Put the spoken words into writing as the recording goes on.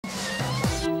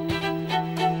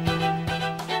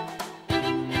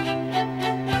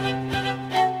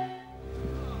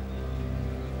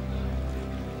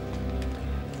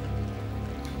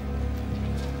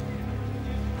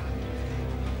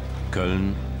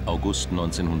Köln, August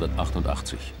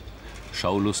 1988.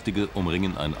 Schaulustige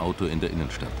umringen ein Auto in der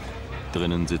Innenstadt.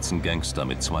 Drinnen sitzen Gangster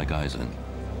mit 2 Geiseln.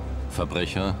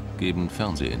 Verbrecher geben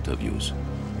Fernsehinterviews.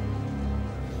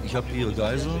 Ich habe ihre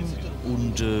Geiseln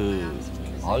und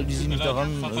halten die sich nicht daran,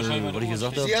 was ich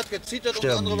gesagt habe. Sie hat gezittert und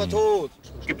der andere war tot.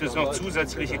 Gibt es noch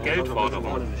zusätzliche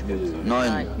Geldforderungen?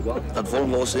 Nein, das wollen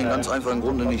wir aus dem ganz einfachen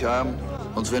Grunde nicht haben,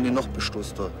 sonst werden die noch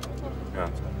bestutzter. Ja.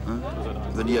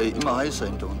 Wenn die ja immer heißer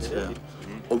hinter uns her,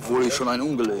 obwohl ich schon einen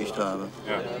umgelegt habe.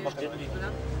 Ja.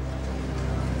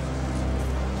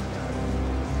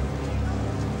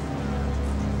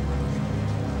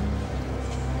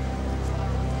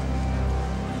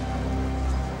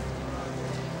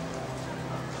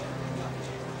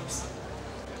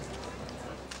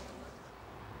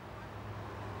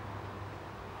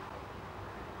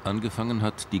 Angefangen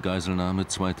hat die Geiselnahme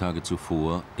 2 Tage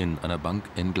zuvor in einer Bank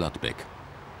in Gladbeck.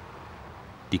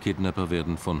 Die Kidnapper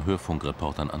werden von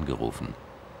Hörfunkreportern angerufen.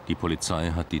 Die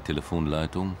Polizei hat die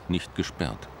Telefonleitung nicht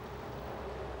gesperrt.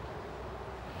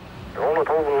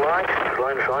 300.000 Mark,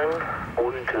 kleine Schein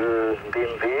und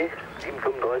BMW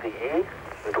 735i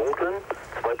im Dunklen,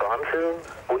 2 Paar Handschellen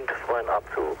und freien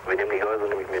Abzug. Wir nehmen die Geisel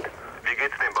nämlich mit. Wie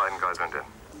geht's den beiden Geiseln denn?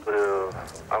 Der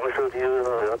Angestellte hier,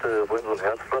 der hatte vorhin so ein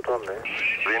Herzflattern. Ne?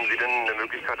 Sehen Sie denn eine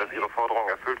Möglichkeit, dass Ihre Forderungen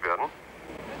erfüllt werden?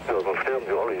 Ja, sonst sterben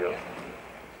wir alle hier.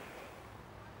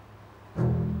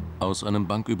 Aus einem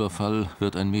Banküberfall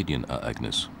wird ein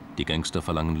Medienereignis. Die Gangster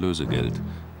verlangen Lösegeld.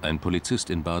 Ein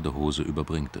Polizist in Badehose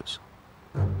überbringt es.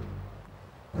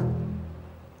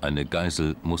 Eine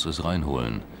Geisel muss es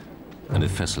reinholen. Eine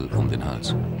Fessel um den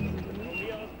Hals.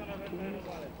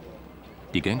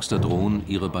 Die Gangster drohen,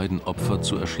 ihre beiden Opfer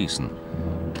zu erschießen.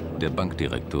 Der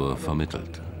Bankdirektor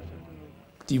vermittelt.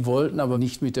 Die wollten aber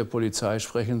nicht mit der Polizei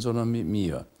sprechen, sondern mit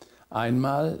mir.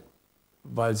 Einmal,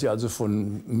 weil sie also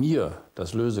von mir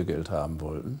das Lösegeld haben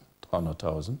wollten,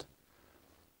 300.000,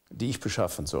 die ich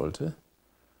beschaffen sollte.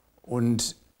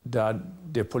 Und da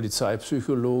der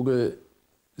Polizeipsychologe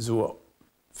so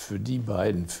für die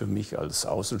beiden, für mich als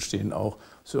Außenstehender auch,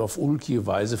 so auf ulkige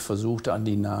Weise versuchte, an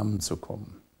die Namen zu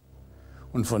kommen.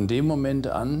 Und von dem Moment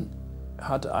an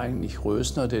hat eigentlich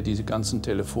Rösner, der diese ganzen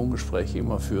Telefongespräche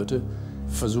immer führte,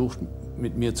 versucht,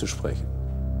 mit mir zu sprechen.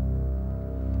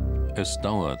 Es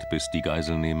dauert, bis die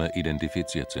Geiselnehmer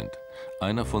identifiziert sind.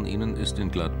 Einer von ihnen ist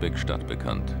in Gladbeck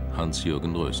stadtbekannt,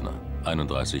 Hans-Jürgen Rösner,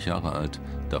 31 Jahre alt,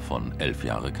 davon 11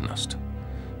 Jahre Knast.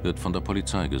 Wird von der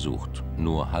Polizei gesucht,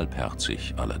 nur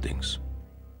halbherzig allerdings.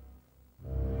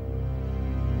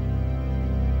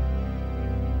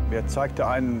 Mir zeigte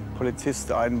ein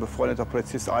Polizist, ein befreundeter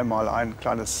Polizist, einmal ein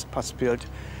kleines Passbild.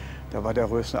 Da war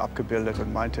der Rösner abgebildet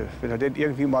und meinte, wenn du den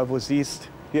irgendwie mal wo siehst,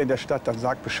 hier in der Stadt, dann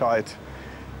sag Bescheid.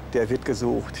 Der wird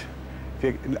gesucht.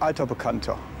 Ein alter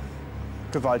Bekannter,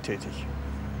 gewalttätig.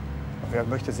 Wer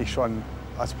möchte sich schon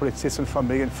als Polizist und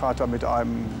Familienvater mit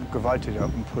einem Gewalttätiger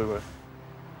umprügeln?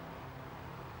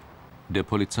 Der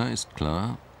Polizei ist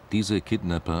klar, diese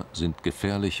Kidnapper sind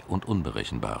gefährlich und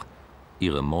unberechenbar.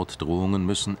 Ihre Morddrohungen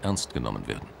müssen ernst genommen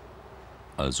werden.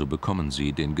 Also bekommen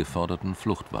sie den geforderten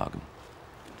Fluchtwagen.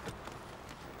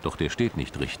 Doch der steht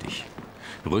nicht richtig.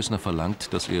 Rösner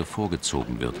verlangt, dass er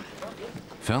vorgezogen wird.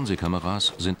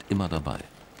 Fernsehkameras sind immer dabei,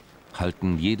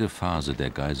 halten jede Phase der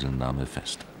Geiselnahme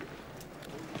fest.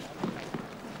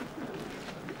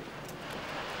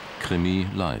 Krimi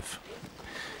live.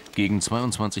 Gegen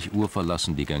 22 Uhr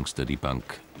verlassen die Gangster die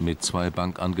Bank, mit 2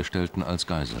 Bankangestellten als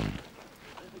Geiseln.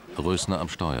 Rösner am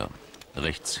Steuer,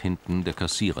 rechts hinten der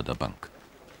Kassierer der Bank.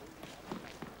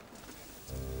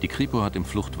 Die Kripo hat im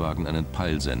Fluchtwagen einen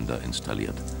Peilsender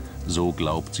installiert. So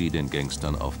glaubt sie, den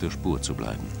Gangstern auf der Spur zu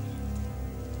bleiben.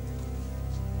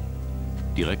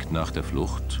 Direkt nach der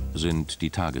Flucht sind die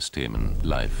Tagesthemen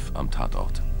live am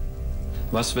Tatort.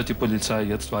 Was wird die Polizei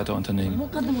jetzt weiter unternehmen?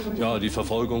 Ja, die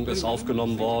Verfolgung ist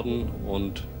aufgenommen worden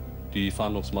und die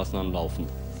Fahndungsmaßnahmen laufen.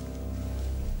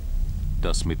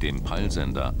 Das mit dem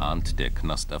Peilsender ahnt der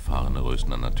knasterfahrene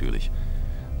Rösner natürlich.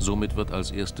 Somit wird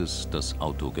als erstes das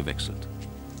Auto gewechselt.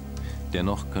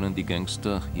 Dennoch können die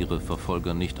Gangster ihre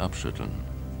Verfolger nicht abschütteln.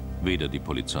 Weder die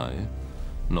Polizei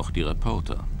noch die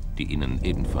Reporter, die ihnen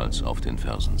ebenfalls auf den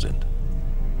Fersen sind.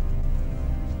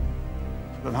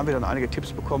 Dann haben wir dann einige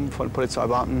Tipps bekommen von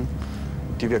Polizeibeamten,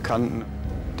 die wir kannten.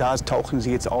 Da tauchen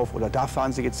sie jetzt auf oder da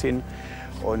fahren sie jetzt hin.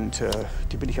 Und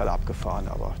die bin ich alle abgefahren,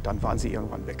 aber dann waren sie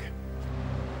irgendwann weg.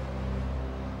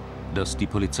 Dass die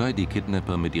Polizei die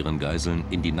Kidnapper mit ihren Geiseln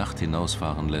in die Nacht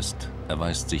hinausfahren lässt,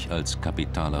 erweist sich als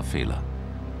kapitaler Fehler.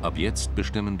 Ab jetzt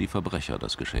bestimmen die Verbrecher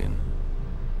das Geschehen.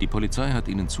 Die Polizei hat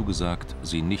ihnen zugesagt,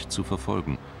 sie nicht zu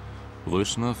verfolgen.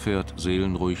 Rösner fährt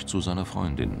seelenruhig zu seiner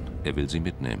Freundin. Er will sie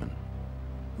mitnehmen.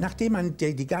 Nachdem man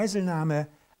die Geiselnahme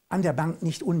an der Bank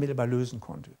nicht unmittelbar lösen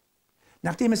konnte,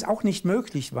 nachdem es auch nicht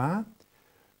möglich war,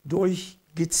 durch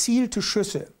gezielte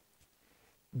Schüsse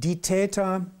die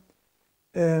Täter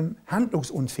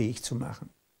handlungsunfähig zu machen,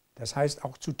 das heißt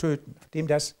auch zu töten, nachdem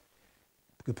das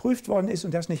geprüft worden ist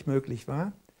und das nicht möglich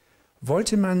war,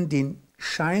 wollte man den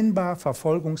scheinbar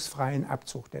verfolgungsfreien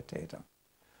Abzug der Täter.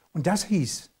 Und das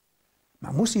hieß,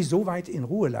 man muss sie so weit in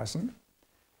Ruhe lassen,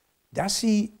 dass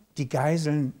sie die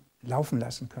Geiseln laufen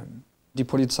lassen können. Die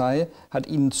Polizei hat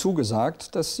Ihnen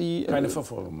zugesagt, dass Sie keine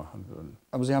Verfolgung machen würden.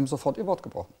 Aber Sie haben sofort Ihr Wort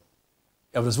gebrochen.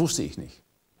 Ja, aber das wusste ich nicht.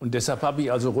 Und deshalb habe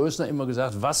ich also Rösner immer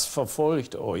gesagt, was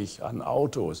verfolgt euch an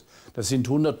Autos? Das sind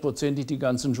 100%ig die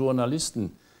ganzen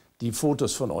Journalisten, die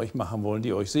Fotos von euch machen wollen,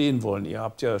 die euch sehen wollen. Ihr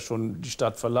habt ja schon die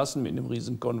Stadt verlassen mit einem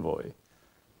riesen Konvoi.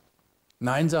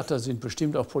 Nein, sagt er, sind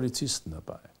bestimmt auch Polizisten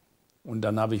dabei. Und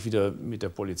dann habe ich wieder mit der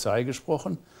Polizei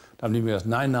gesprochen. Da haben die mir gesagt,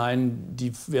 nein, nein,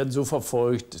 die werden so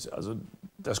verfolgt. Also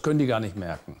das können die gar nicht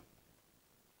merken.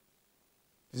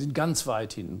 Die sind ganz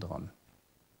weit hinten dran.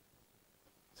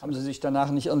 Haben Sie sich danach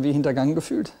nicht irgendwie hintergangen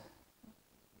gefühlt?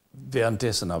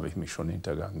 Währenddessen habe ich mich schon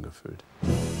hintergangen gefühlt.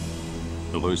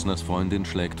 Rösners Freundin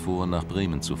schlägt vor, nach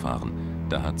Bremen zu fahren.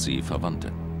 Da hat sie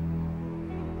Verwandte.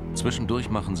 Zwischendurch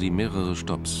machen sie mehrere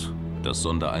Stopps. Das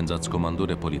Sondereinsatzkommando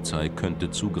der Polizei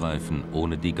könnte zugreifen,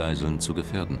 ohne die Geiseln zu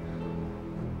gefährden.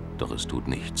 Doch es tut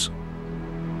nichts.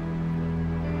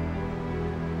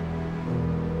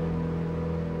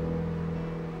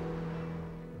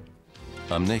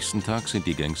 Am nächsten Tag sind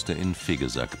die Gangster in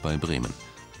Vegesack bei Bremen.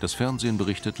 Das Fernsehen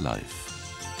berichtet live.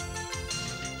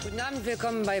 Guten Abend,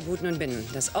 willkommen bei Buten und Binnen.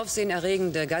 Das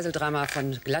aufsehenerregende Geiseldrama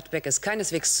von Gladbeck ist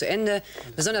keineswegs zu Ende,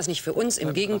 besonders nicht für uns,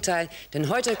 im Gegenteil, denn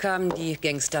heute kamen die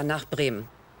Gangster nach Bremen.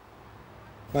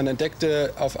 Man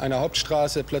entdeckte auf einer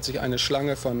Hauptstraße plötzlich eine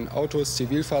Schlange von Autos,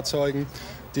 Zivilfahrzeugen,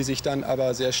 die sich dann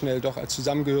aber sehr schnell doch als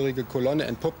zusammengehörige Kolonne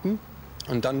entpuppten.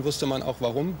 Und dann wusste man auch,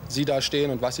 warum sie da stehen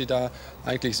und was sie da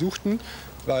eigentlich suchten,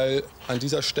 weil an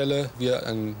dieser Stelle wir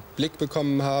einen Blick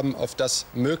bekommen haben auf das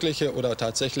mögliche oder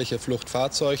tatsächliche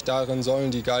Fluchtfahrzeug. Darin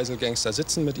sollen die Geiselgangster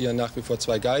sitzen mit ihren nach wie vor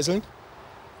 2 Geiseln.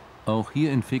 Auch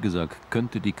hier in Vegesack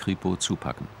könnte die Kripo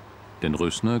zupacken. Denn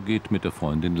Rösner geht mit der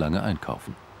Freundin lange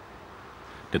einkaufen.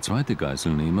 Der zweite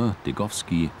Geiselnehmer,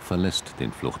 Degowski, verlässt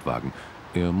den Fluchtwagen.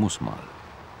 Er muss mal.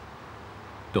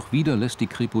 Doch wieder lässt die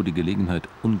Kripo die Gelegenheit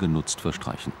ungenutzt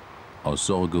verstreichen. Aus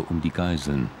Sorge um die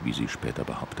Geiseln, wie sie später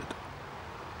behauptet.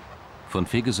 Von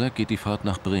Vegesack geht die Fahrt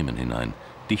nach Bremen hinein,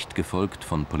 dicht gefolgt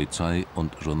von Polizei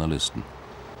und Journalisten.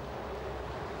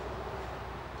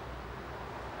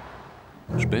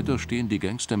 Später stehen die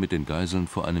Gangster mit den Geiseln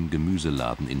vor einem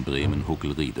Gemüseladen in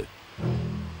Bremen-Huckelriede.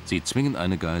 Sie zwingen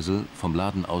eine Geisel, vom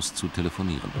Laden aus zu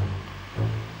telefonieren.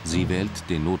 Sie wählt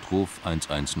den Notruf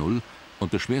 110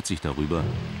 und beschwert sich darüber,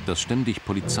 dass ständig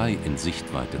Polizei in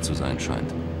Sichtweite zu sein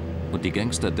scheint und die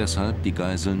Gangster deshalb die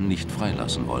Geiseln nicht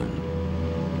freilassen wollen.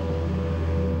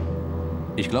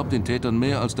 Ich glaube den Tätern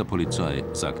mehr als der Polizei,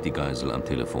 sagt die Geisel am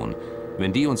Telefon.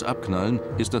 Wenn die uns abknallen,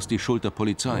 ist das die Schuld der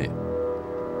Polizei.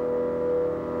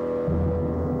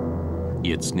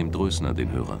 Jetzt nimmt Rösner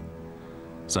den Hörer.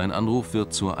 Sein Anruf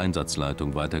wird zur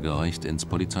Einsatzleitung weitergereicht ins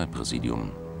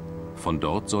Polizeipräsidium. Von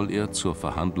dort soll er zur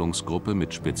Verhandlungsgruppe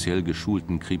mit speziell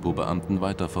geschulten Kripo-Beamten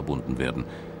weiter verbunden werden.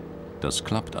 Das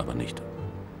klappt aber nicht.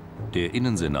 Der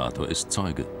Innensenator ist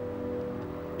Zeuge.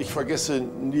 Ich vergesse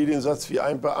nie den Satz, wie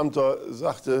ein Beamter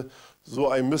sagte, so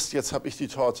ein Mist, jetzt habe ich die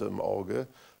Torte im Auge,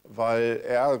 weil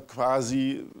er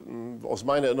quasi, aus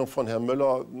meiner Erinnerung von Herrn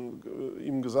Möller,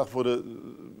 ihm gesagt wurde,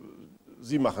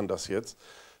 Sie machen das jetzt.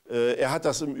 Er hat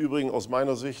das im Übrigen aus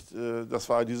meiner Sicht, das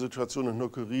war die Situation in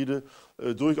Huckelriede,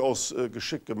 durchaus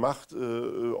geschickt gemacht,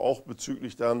 auch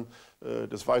bezüglich dann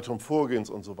des weiteren Vorgehens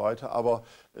und so weiter. Aber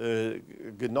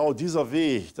genau dieser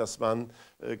Weg, dass man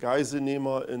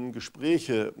Geiselnehmer in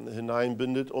Gespräche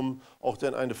hineinbindet, um auch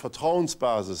dann eine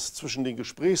Vertrauensbasis zwischen den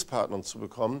Gesprächspartnern zu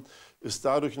bekommen, ist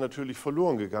dadurch natürlich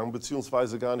verloren gegangen,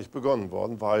 beziehungsweise gar nicht begonnen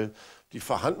worden, weil die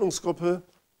Verhandlungsgruppe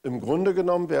im Grunde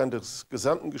genommen während des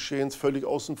gesamten Geschehens völlig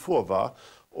außen vor war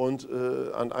und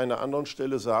an einer anderen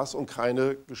Stelle saß und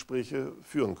keine Gespräche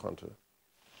führen konnte.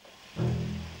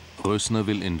 Rösner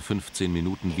will in 15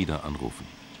 Minuten wieder anrufen.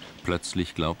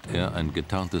 Plötzlich glaubt er, ein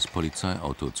getarntes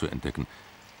Polizeiauto zu entdecken.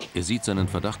 Er sieht seinen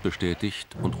Verdacht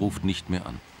bestätigt und ruft nicht mehr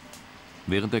an.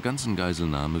 Während der ganzen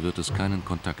Geiselnahme wird es keinen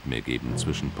Kontakt mehr geben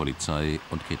zwischen Polizei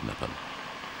und Kidnappern.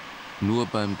 Nur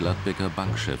beim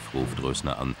Gladbecker-Bankchef ruft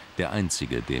Rösner an, der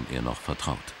einzige, dem er noch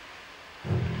vertraut.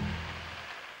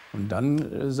 Und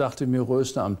dann sagte mir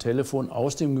Rösner am Telefon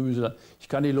aus dem Gemüseladen, ich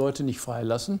kann die Leute nicht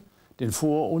freilassen, denn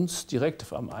vor uns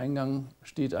direkt am Eingang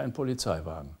steht ein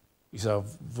Polizeiwagen. Ich sage,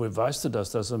 woher weißt du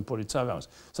das, dass das ein Polizeiwagen ist?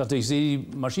 Sagt er, ich sehe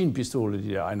die Maschinenpistole, die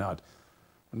der eine hat.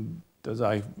 Und da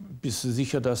sage ich, bist du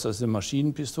sicher, dass das eine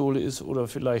Maschinenpistole ist oder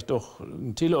vielleicht doch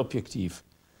ein Teleobjektiv?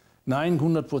 Nein,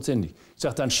 100%. Ich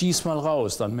sage, dann schieß mal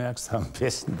raus, dann merkst du am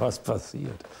besten, was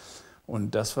passiert.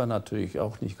 Und das war natürlich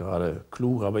auch nicht gerade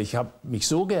klug. Aber ich habe mich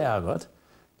so geärgert,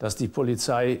 dass die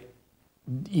Polizei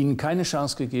ihnen keine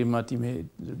Chance gegeben hat,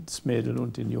 das Mädel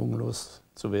und den Jungen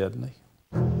loszuwerden. Nicht?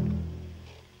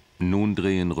 Nun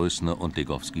drehen Rösner und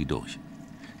Degowski durch.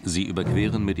 Sie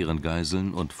überqueren mit ihren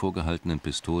Geiseln und vorgehaltenen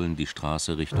Pistolen die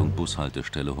Straße Richtung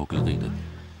Bushaltestelle Hockelriede.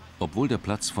 Obwohl der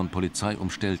Platz von Polizei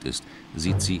umstellt ist,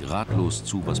 sieht sie ratlos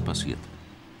zu, was passiert.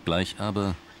 Gleich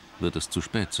aber wird es zu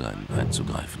spät sein,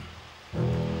 einzugreifen.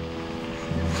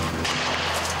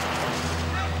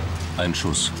 Ein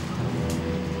Schuss.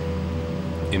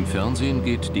 Im Fernsehen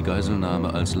geht die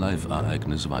Geiselnahme als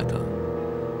Live-Ereignis weiter.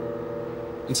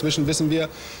 Inzwischen wissen wir,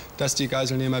 dass die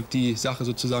Geiselnehmer die Sache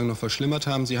sozusagen noch verschlimmert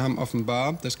haben. Sie haben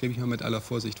offenbar, das gebe ich mal mit aller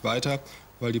Vorsicht weiter,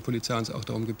 weil die Polizei uns auch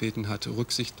darum gebeten hat,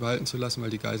 Rücksicht walten zu lassen, weil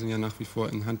die Geiseln ja nach wie vor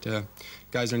in Hand der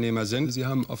Geiselnehmer sind. Sie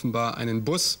haben offenbar einen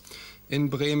Bus in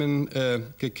Bremen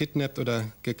gekidnappt oder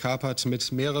gekapert mit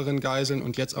mehreren Geiseln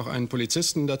und jetzt auch einen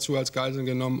Polizisten dazu als Geisel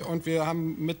genommen. Und wir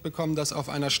haben mitbekommen, dass auf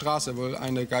einer Straße wohl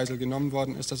eine Geisel genommen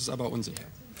worden ist. Das ist aber unsicher.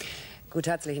 Gut,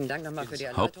 herzlichen Dank nochmal für die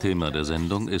Erläuterung. Hauptthema der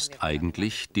Sendung ist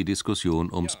eigentlich die Diskussion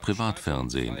ums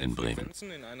Privatfernsehen in Bremen.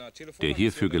 Der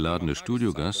hierfür geladene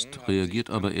Studiogast reagiert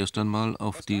aber erst einmal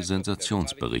auf die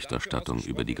Sensationsberichterstattung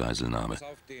über die Geiselnahme.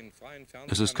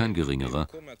 Es ist kein geringerer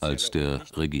als der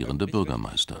regierende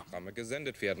Bürgermeister.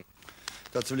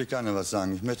 Dazu will ich gerne was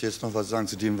sagen. Ich möchte jetzt noch was sagen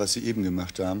zu dem, was Sie eben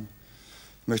gemacht haben.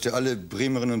 Ich möchte alle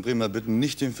Bremerinnen und Bremer bitten,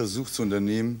 nicht den Versuch zu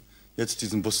unternehmen, jetzt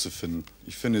diesen Bus zu finden.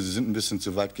 Ich finde, Sie sind ein bisschen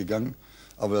zu weit gegangen,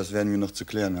 aber das werden wir noch zu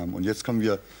klären haben. Und jetzt kommen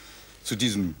wir zu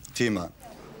diesem Thema.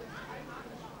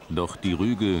 Doch die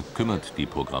Rüge kümmert die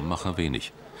Programmmacher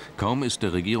wenig. Kaum ist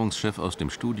der Regierungschef aus dem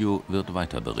Studio, wird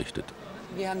weiter berichtet.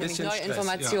 Wir haben nämlich neue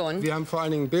Informationen. Ja. Wir haben vor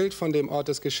allen Dingen ein Bild von dem Ort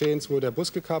des Geschehens, wo der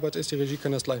Bus gekapert ist. Die Regie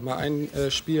kann das gleich mal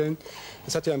einspielen.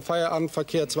 Es hat ja im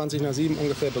Feierabendverkehr 6:20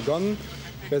 ungefähr begonnen.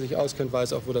 Wer sich auskennt,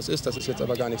 weiß auch, wo das ist. Das ist jetzt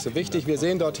aber gar nicht so wichtig. Wir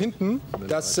sehen dort hinten,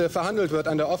 dass verhandelt wird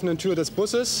an der offenen Tür des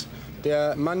Busses.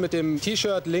 Der Mann mit dem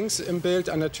T-Shirt links im Bild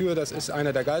an der Tür, das ist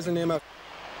einer der Geiselnehmer.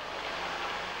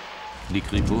 Die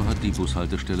Kripo hat die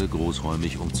Bushaltestelle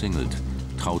großräumig umzingelt,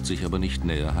 traut sich aber nicht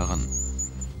näher heran.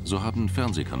 So haben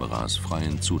Fernsehkameras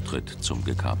freien Zutritt zum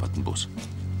gekaperten Bus.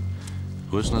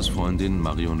 Rösners Freundin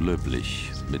Marion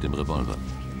Löblich mit dem Revolver.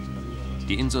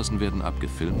 Die Insassen werden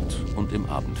abgefilmt und im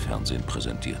Abendfernsehen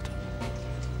präsentiert.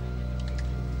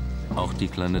 Auch die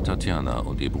kleine Tatjana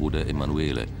und ihr Bruder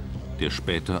Emanuele, der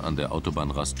später an der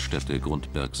Autobahnraststätte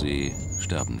Grundbergsee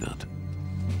sterben wird.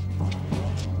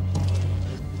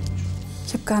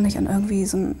 Ich habe gar nicht an irgendwie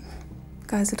so ein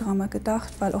Geiseldrama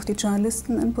gedacht, weil auch die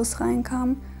Journalisten in den Bus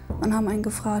reinkamen und haben einen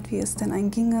gefragt, wie es denn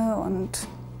einen ginge, und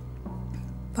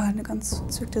war eine ganz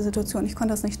zückte Situation. Ich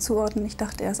konnte das nicht zuordnen. Ich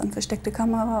dachte erst an versteckte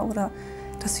Kamera oder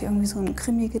dass hier irgendwie so ein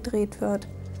Krimi gedreht wird.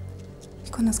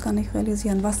 Ich konnte das gar nicht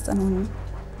realisieren, was da nun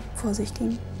vor sich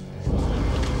ging.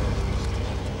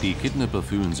 Die Kidnapper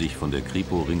fühlen sich von der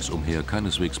Kripo ringsumher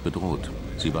keineswegs bedroht.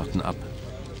 Sie warten ab.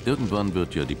 Irgendwann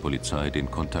wird ja die Polizei den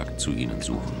Kontakt zu ihnen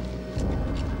suchen.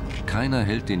 Keiner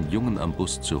hält den Jungen am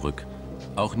Bus zurück.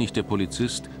 Auch nicht der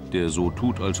Polizist, der so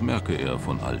tut, als merke er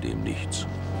von all dem nichts.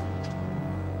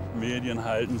 Medien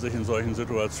halten sich in solchen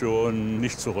Situationen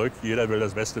nicht zurück. Jeder will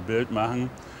das beste Bild machen.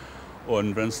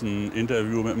 Und wenn es ein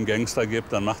Interview mit einem Gangster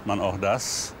gibt, dann macht man auch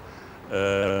das.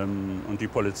 Und die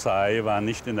Polizei war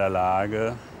nicht in der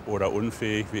Lage oder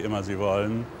unfähig, wie immer sie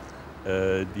wollen,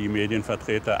 die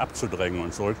Medienvertreter abzudrängen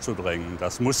und zurückzudrängen.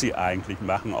 Das muss sie eigentlich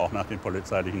machen, auch nach den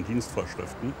polizeilichen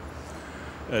Dienstvorschriften.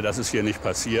 Das ist hier nicht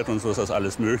passiert und so ist das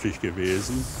alles möglich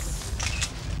gewesen.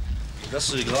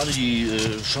 Lass gerade die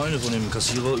Scheine von dem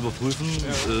Kassierer überprüfen,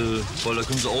 weil da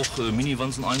können sie auch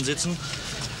Miniwanzen einsetzen,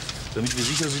 damit wir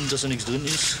sicher sind, dass da nichts drin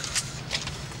ist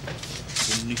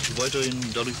und nicht weiterhin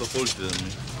dadurch verfolgt werden.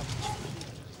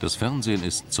 Das Fernsehen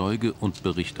ist Zeuge und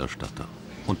Berichterstatter.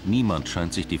 Und niemand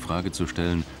scheint sich die Frage zu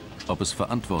stellen, ob es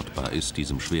verantwortbar ist,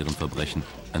 diesem schweren Verbrechen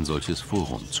ein solches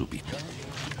Forum zu bieten.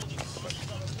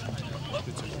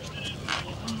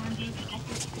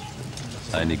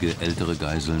 Einige ältere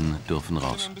Geiseln dürfen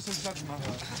raus.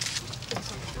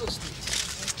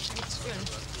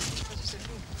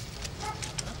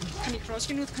 Kann ich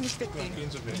rausgehen oder kann ich weggehen?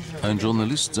 Ein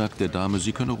Journalist sagt der Dame,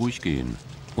 sie könne ruhig gehen.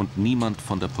 Und niemand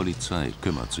von der Polizei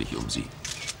kümmert sich um sie.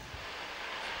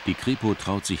 Die Kripo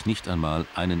traut sich nicht einmal,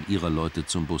 einen ihrer Leute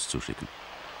zum Bus zu schicken.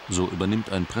 So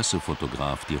übernimmt ein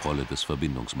Pressefotograf die Rolle des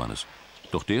Verbindungsmannes.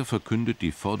 Doch der verkündet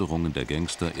die Forderungen der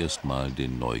Gangster erstmal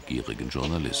den neugierigen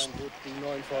Journalisten.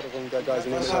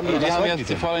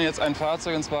 Sie fordern jetzt ein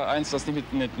Fahrzeug, und zwar eins, das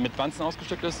nicht mit Wanzen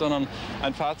ausgestückt ist, sondern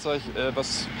ein Fahrzeug,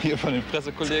 was hier von den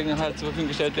Pressekollegen halt zur Verfügung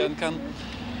gestellt werden kann.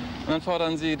 Und dann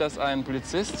fordern Sie, dass ein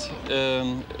Polizist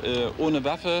ohne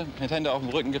Waffe, mit Händen auf dem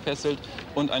Rücken gefesselt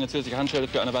und eine zusätzliche Handschelle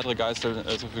für eine weitere Geißel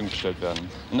zur Verfügung gestellt werden.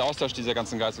 Ein Austausch dieser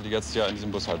ganzen Geißel, die jetzt ja in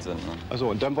diesem Bus halt sind. Ne? Also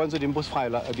und dann wollen Sie den Bus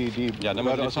freilassen? Ja, dann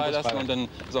wollen Sie den freilassen und dann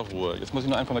ist auch Ruhe. Jetzt muss ich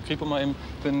nur einfach eine Kripo mal eben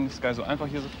finden. Das ist gar nicht so einfach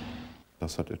hier.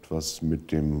 Das hat etwas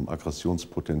mit dem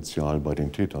Aggressionspotenzial bei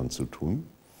den Tätern zu tun.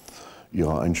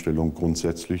 Ihre Einstellung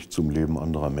grundsätzlich zum Leben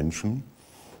anderer Menschen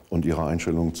und ihre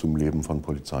Einstellung zum Leben von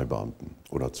Polizeibeamten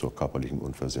oder zur körperlichen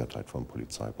Unversehrtheit von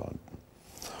Polizeibeamten.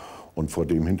 Und vor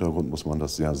dem Hintergrund muss man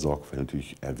das sehr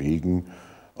sorgfältig erwägen,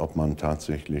 ob man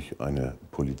tatsächlich eine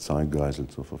Polizeigeisel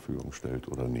zur Verfügung stellt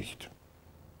oder nicht.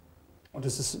 Und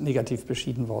es ist negativ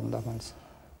beschieden worden damals?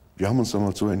 Wir haben uns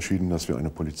damals so entschieden, dass wir eine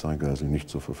Polizeigeisel nicht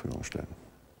zur Verfügung stellen.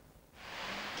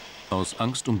 Aus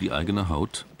Angst um die eigene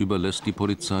Haut überlässt die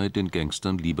Polizei den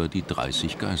Gangstern lieber die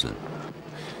 30 Geiseln.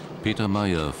 Peter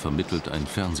Meyer vermittelt ein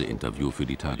Fernsehinterview für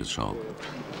die Tagesschau.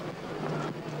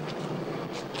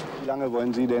 Wie lange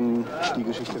wollen Sie denn die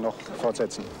Geschichte noch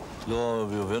fortsetzen?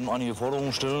 Ja, wir werden einige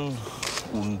Forderungen stellen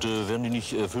und werden die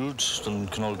nicht erfüllt, dann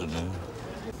knallt es. Ne?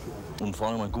 Und vor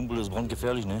allem mein Kumpel ist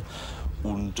brandgefährlich. Ne?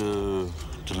 Und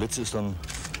das letzte ist dann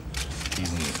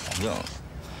diesen,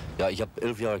 ja, ich habe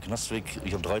 11 Jahre Knast weg,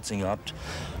 ich habe 13 gehabt.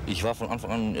 Ich war von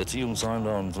Anfang an Erziehungsheim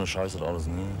da und so eine Scheiße hat alles.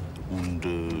 Ne? Und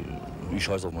ich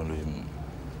scheiße auf mein Leben.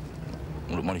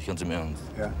 Und das meine ich ganz im Ernst.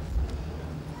 Ja.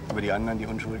 Aber die anderen, die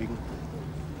Unschuldigen?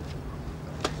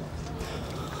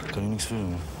 Kann ich nichts für.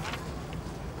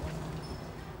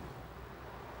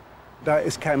 Da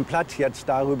ist kein Platz, jetzt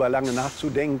darüber lange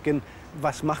nachzudenken,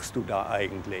 was machst du da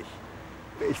eigentlich?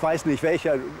 Ich weiß nicht,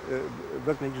 welcher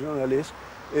wirkliche Journalist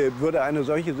würde eine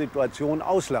solche Situation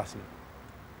auslassen.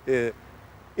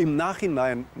 Im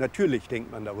Nachhinein, natürlich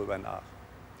denkt man darüber nach.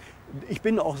 Ich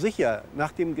bin auch sicher,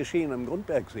 nach dem Geschehen am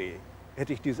Grundbergsee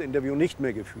hätte ich dieses Interview nicht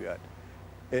mehr geführt.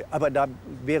 Aber da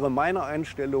wäre meine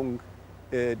Einstellung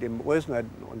dem Rösner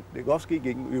und Legowski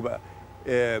gegenüber,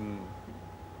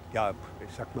 ja,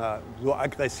 ich sag mal, so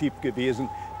aggressiv gewesen,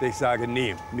 dass ich sage,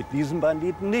 nee, mit diesen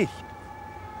Banditen nicht.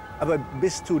 Aber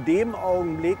bis zu dem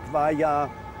Augenblick war ja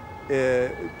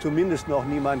zumindest noch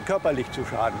niemand körperlich zu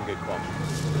Schaden gekommen.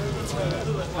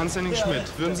 Hans-Henning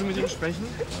Schmidt, würden Sie mit ihm sprechen?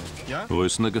 Ja?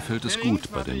 Rösner gefällt es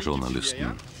gut bei den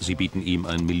Journalisten. Sie bieten ihm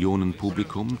ein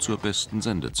Millionenpublikum zur besten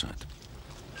Sendezeit.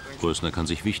 Rösner kann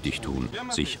sich wichtig tun,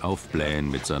 sich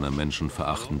aufblähen mit seiner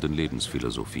menschenverachtenden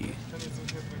Lebensphilosophie.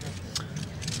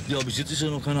 Ja, bis jetzt ist ja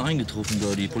noch keiner eingetroffen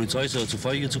da. Die Polizei ist ja zu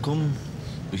feige zu kommen.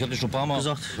 Ich hatte schon ein paar Mal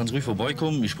gesagt, kannst ruhig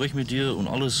vorbeikommen, ich spreche mit dir und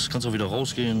alles, kannst auch wieder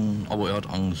rausgehen, aber er hat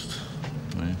Angst.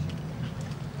 Nee.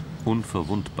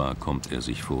 Unverwundbar kommt er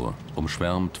sich vor,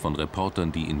 umschwärmt von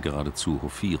Reportern, die ihn geradezu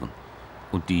hofieren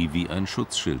und die wie ein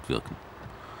Schutzschild wirken.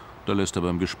 Da lässt er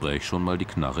beim Gespräch schon mal die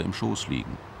Knarre im Schoß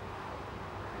liegen.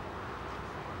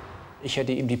 Ich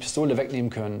hätte ihm die Pistole wegnehmen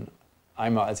können,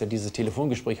 einmal als er dieses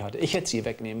Telefongespräch hatte. Ich hätte sie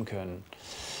wegnehmen können.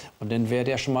 Und dann wäre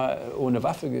der schon mal ohne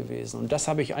Waffe gewesen. Und das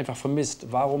habe ich einfach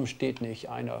vermisst. Warum steht nicht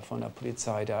einer von der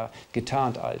Polizei da,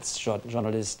 getarnt als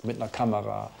Journalist mit einer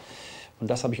Kamera? Und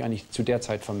das habe ich eigentlich zu der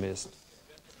Zeit vermisst.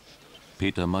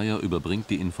 Peter Meyer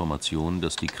überbringt die Information,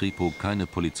 dass die Kripo keine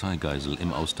Polizeigeisel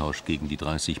im Austausch gegen die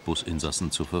 30 Businsassen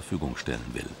zur Verfügung stellen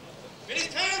will. Wenn es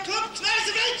keiner kommt, schneide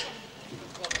sie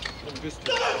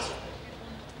weg!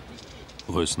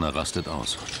 Rösner rastet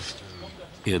aus.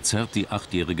 Er zerrt die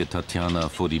 8-jährige Tatjana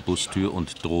vor die Bustür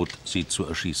und droht, sie zu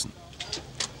erschießen.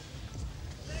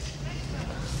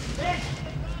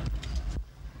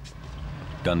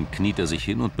 Dann kniet er sich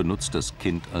hin und benutzt das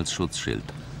Kind als Schutzschild.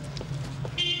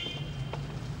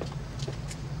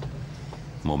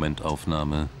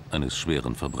 Momentaufnahme eines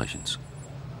schweren Verbrechens.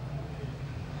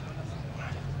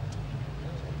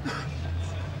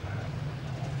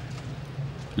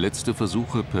 Letzte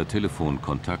Versuche, per Telefon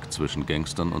Kontakt zwischen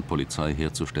Gangstern und Polizei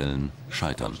herzustellen,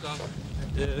 scheitern.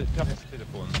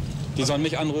 Die sollen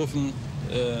mich anrufen.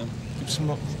 Gib's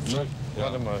mal.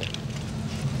 Warte mal.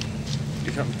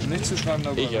 Ich habe nichts zu schreiben,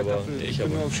 aber ich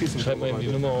bin nur auf Schießen. Schreib mal die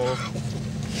Nummer auf.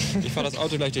 Ich fahre das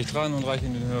Auto gleich dicht dran und reiche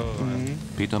in den Hörer rein.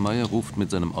 Peter Meyer ruft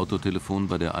mit seinem Autotelefon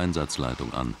bei der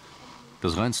Einsatzleitung an.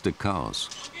 Das reinste Chaos.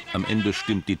 Am Ende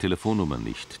stimmt die Telefonnummer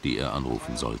nicht, die er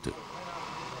anrufen sollte.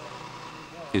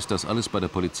 Ist das alles bei der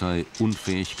Polizei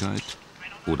Unfähigkeit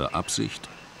oder Absicht?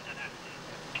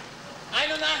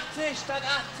 81 statt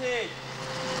 80!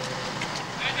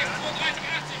 32,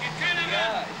 80!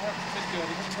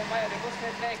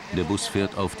 Der Bus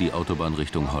fährt auf die Autobahn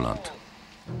Richtung Holland.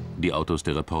 Die Autos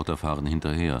der Reporter fahren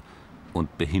hinterher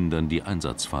und behindern die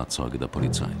Einsatzfahrzeuge der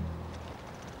Polizei.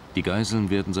 Die Geiseln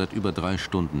werden seit über 3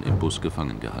 Stunden im Bus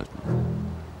gefangen gehalten.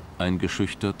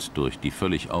 Eingeschüchtert durch die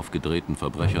völlig aufgedrehten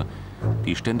Verbrecher,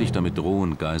 die ständig damit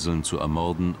drohen, Geiseln zu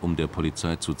ermorden, um der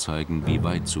Polizei zu zeigen, wie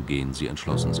weit zu gehen sie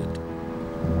entschlossen sind.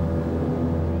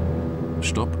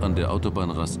 Stopp an der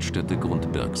Autobahnraststätte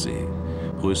Grundbergsee.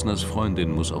 Rösners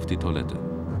Freundin muss auf die Toilette.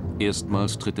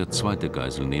 Erstmals tritt der zweite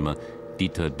Geiselnehmer,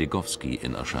 Dieter Degowski,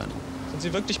 in Erscheinung. Sind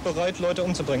Sie wirklich bereit, Leute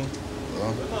umzubringen?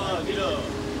 Ja.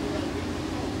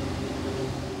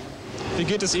 Wie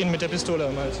geht es Ihnen mit der Pistole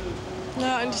am Hals?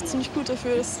 Ja, eigentlich ziemlich gut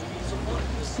dafür.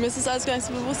 Mir ist das alles gar nicht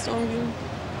so bewusst irgendwie.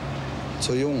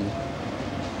 Zu jung.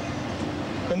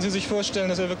 Können Sie sich vorstellen,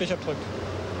 dass er wirklich abdrückt?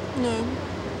 Nein.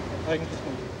 Eigentlich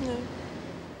nicht. Nein.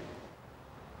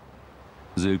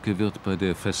 Silke wird bei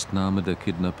der Festnahme der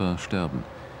Kidnapper sterben.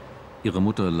 Ihre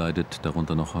Mutter leidet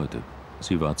darunter noch heute.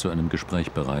 Sie war zu einem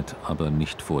Gespräch bereit, aber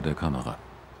nicht vor der Kamera.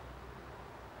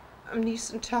 Am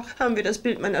nächsten Tag haben wir das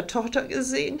Bild meiner Tochter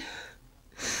gesehen.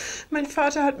 Mein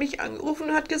Vater hat mich angerufen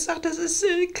und hat gesagt, das ist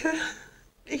Silke.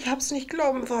 Ich habe es nicht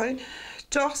glauben wollen.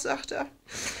 Doch, sagt er,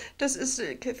 das ist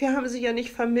Silke. Wir haben sie ja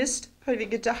nicht vermisst, weil wir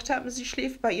gedacht haben, sie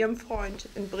schläft bei ihrem Freund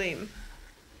in Bremen.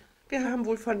 Wir haben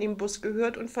wohl von dem Bus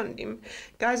gehört und von dem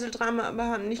Geiseldrama, aber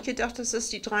haben nicht gedacht, dass das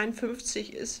die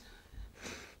 53 ist.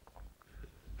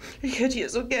 Ich hätte ihr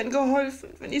so gern geholfen,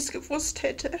 wenn ich es gewusst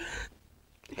hätte.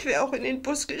 Ich wäre auch in den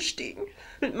Bus gestiegen,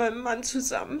 mit meinem Mann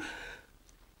zusammen.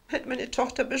 Hätte meine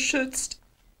Tochter beschützt.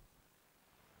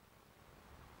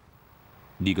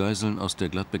 Die Geiseln aus der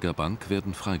Gladbecker Bank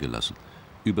werden freigelassen.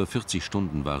 Über 40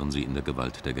 Stunden waren sie in der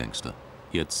Gewalt der Gangster.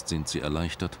 Jetzt sind sie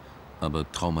erleichtert, aber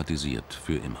traumatisiert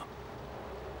für immer.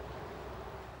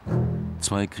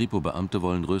 2 Kripo-Beamte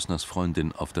wollen Rösners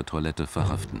Freundin auf der Toilette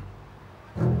verhaften.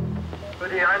 Für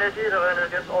die eine Täterin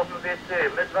ist jetzt auf dem WC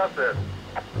mit Waffe.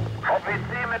 Auf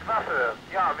WC mit Waffe.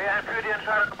 Ja, wer für die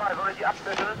Entscheidung dabei? Soll ich die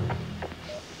abschütteln?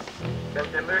 Wenn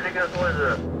es möglich ist,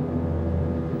 hol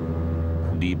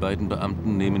sie. Die beiden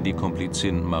Beamten nehmen die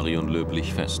Komplizin Marion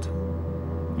Löblich fest.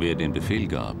 Wer den Befehl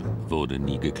gab, wurde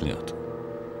nie geklärt.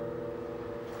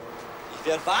 Ich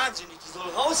werde wahnsinnig, die soll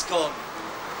rauskommen.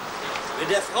 Wenn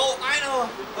der Frau einer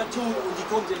was tut und die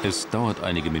kommt in... Es dauert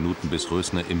einige Minuten, bis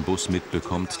Rösner im Bus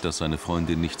mitbekommt, dass seine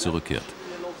Freundin nicht zurückkehrt.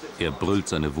 Er brüllt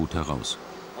seine Wut heraus.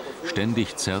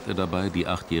 Ständig zerrt er dabei die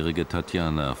 8-jährige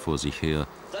Tatjana vor sich her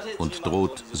und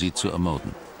droht, sie zu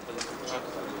ermorden.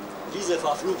 Diese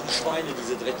verfluchten Schweine,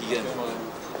 diese dreckigen.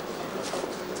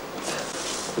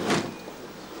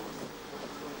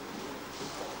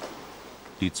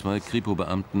 Die 2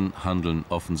 Kripo-Beamten handeln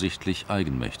offensichtlich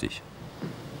eigenmächtig.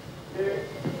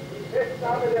 Die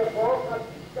Festnahme der Frau kann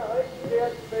nicht gehalten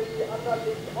werden, wenn die anderen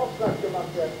nicht aufmerksam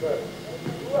gemacht werden können.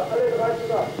 Nur alle 3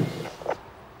 zusammen.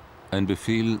 Ein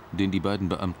Befehl, den die beiden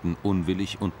Beamten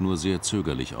unwillig und nur sehr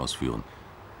zögerlich ausführen.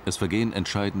 Es vergehen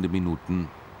entscheidende Minuten,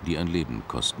 die ein Leben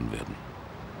kosten werden.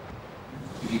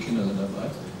 Wie viele Kinder sind dabei?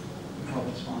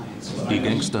 Die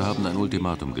Gangster haben ein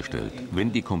Ultimatum gestellt.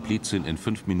 Wenn die Komplizin in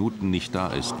 5 Minuten nicht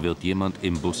da ist, wird jemand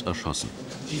im Bus erschossen.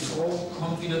 Die Frau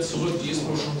kommt wieder zurück, die ist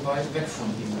wohl schon weit weg von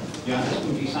ihm. Ja, das ist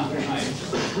gut, ich sage Bescheid.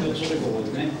 Wird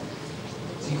zurückgeholt, ne?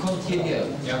 Sie kommt hierher.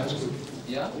 Ja, das ist gut.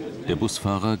 Ja? Der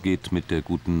Busfahrer geht mit der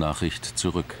guten Nachricht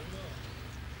zurück.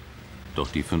 Doch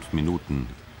die 5 Minuten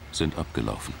sind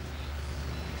abgelaufen.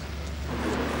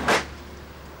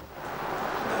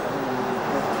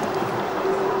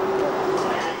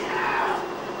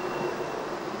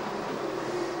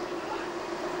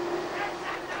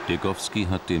 Degowski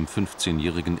hat dem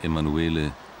 15-jährigen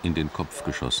Emanuele in den Kopf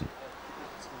geschossen.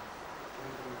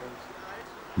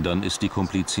 Dann ist die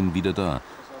Komplizin wieder da.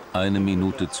 1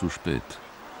 Minute zu spät.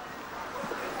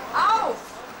 Auf!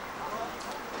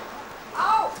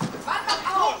 Auf! Warte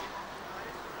auf!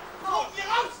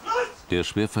 Der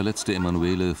schwer verletzte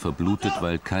Emanuele verblutet,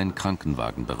 weil kein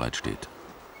Krankenwagen bereitsteht.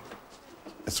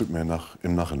 Es tut mir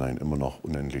im Nachhinein immer noch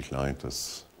unendlich leid,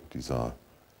 dass dieser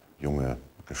Junge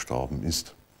gestorben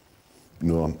ist.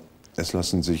 Nur, es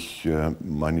lassen sich,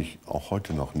 meine ich, auch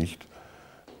heute noch nicht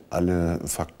alle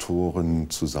Faktoren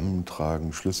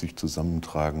zusammentragen, schlüssig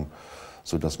zusammentragen,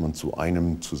 sodass man zu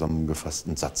einem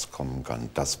zusammengefassten Satz kommen kann.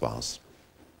 Das war's.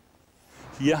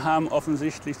 Hier haben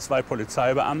offensichtlich 2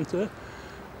 Polizeibeamte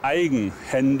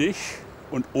eigenhändig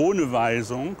und ohne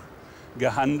Weisung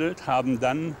gehandelt, haben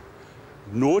dann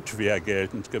Notwehr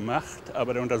geltend gemacht.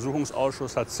 Aber der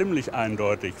Untersuchungsausschuss hat ziemlich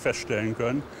eindeutig feststellen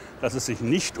können, dass es sich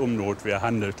nicht um Notwehr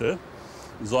handelte,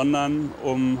 sondern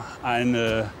um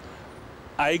eine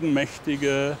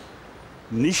eigenmächtige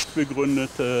nicht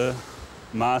begründete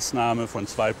Maßnahme von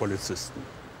 2 Polizisten.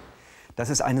 Das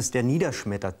ist eines der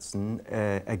niederschmetterndsten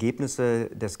Ergebnisse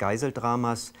des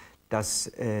Geiseldramas,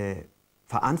 dass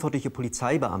verantwortliche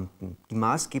Polizeibeamten, die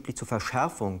maßgeblich zur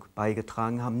Verschärfung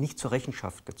beigetragen haben, nicht zur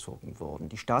Rechenschaft gezogen wurden.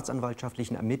 Die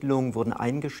staatsanwaltschaftlichen Ermittlungen wurden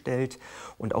eingestellt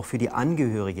und auch für die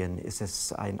Angehörigen ist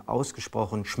es ein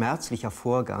ausgesprochen schmerzlicher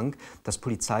Vorgang, dass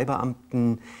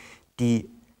Polizeibeamten, die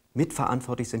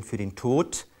mitverantwortlich sind für den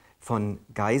Tod von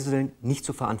Geiseln, nicht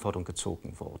zur Verantwortung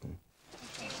gezogen wurden.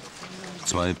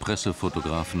 2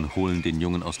 Pressefotografen holen den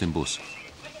Jungen aus dem Bus.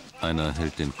 Einer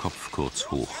hält den Kopf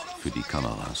kurz hoch für die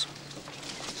Kameras.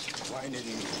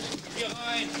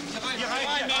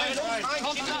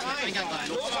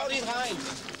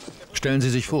 Stellen Sie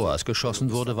sich vor, als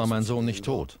geschossen wurde, war mein Sohn nicht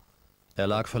tot. Er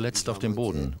lag verletzt auf dem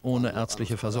Boden, ohne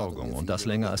ärztliche Versorgung und das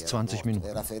länger als 20 Minuten.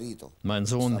 Mein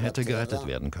Sohn hätte gerettet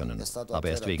werden können, aber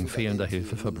er ist wegen fehlender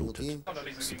Hilfe verblutet.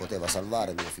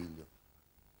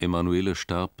 Emanuele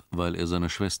starb, weil er seine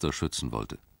Schwester schützen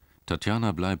wollte.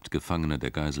 Tatjana bleibt Gefangene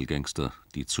der Geiselgangster,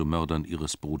 die zu Mördern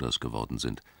ihres Bruders geworden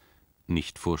sind.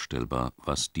 Nicht vorstellbar,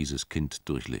 was dieses Kind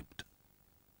durchlebt.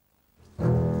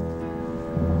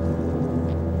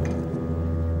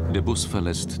 Der Bus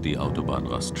verlässt die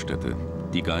Autobahnraststätte.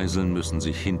 Die Geiseln müssen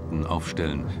sich hinten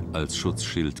aufstellen, als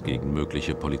Schutzschild gegen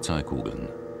mögliche Polizeikugeln.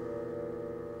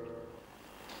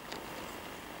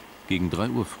 Gegen 3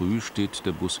 Uhr früh steht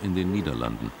der Bus in den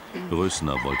Niederlanden.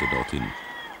 Rösner wollte dorthin.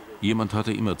 Jemand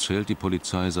hatte ihm erzählt, die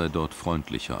Polizei sei dort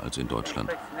freundlicher als in Deutschland.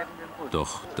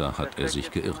 Doch da hat er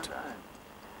sich geirrt.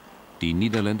 Die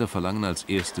Niederländer verlangen als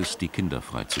erstes, die Kinder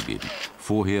freizugeben.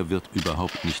 Vorher wird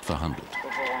überhaupt nicht verhandelt.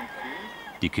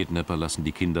 Die Kidnapper lassen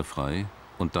die Kinder frei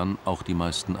und dann auch die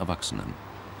meisten Erwachsenen.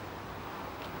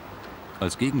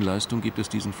 Als Gegenleistung gibt es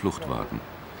diesen Fluchtwagen.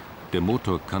 Der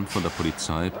Motor kann von der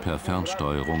Polizei per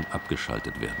Fernsteuerung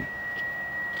abgeschaltet werden.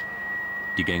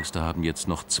 Die Gangster haben jetzt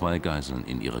noch 2 Geiseln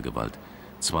in ihrer Gewalt.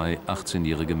 2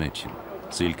 18-jährige Mädchen,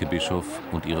 Silke Bischof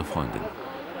und ihre Freundin.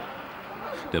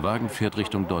 Der Wagen fährt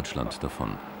Richtung Deutschland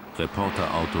davon.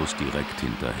 Reporterautos direkt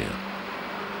hinterher.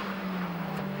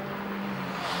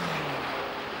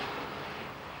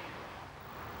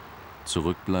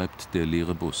 Zurück bleibt der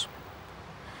leere Bus.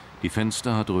 Die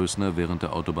Fenster hat Rösner während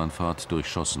der Autobahnfahrt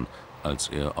durchschossen, als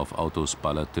er auf Autos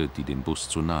ballerte, die dem Bus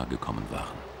zu nahe gekommen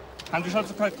waren. Haben Sie schon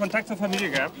Kontakt zur Familie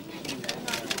gehabt?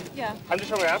 Ja. Haben Sie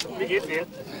schon gehabt? Wie geht's Ihnen?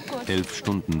 11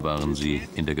 Stunden waren sie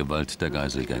in der Gewalt der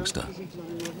Geiselgangster.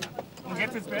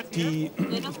 Die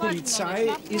Polizei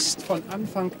ist von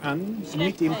Anfang an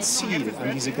mit dem Ziel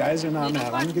an diese Geiselnahme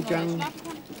herangegangen,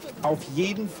 auf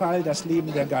jeden Fall das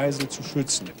Leben der Geisel zu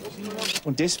schützen.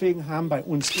 Und deswegen haben bei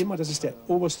uns immer, das ist der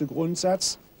oberste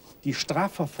Grundsatz, die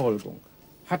Strafverfolgung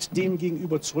hat dem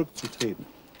gegenüber zurückzutreten.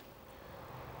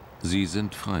 Sie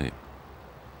sind frei.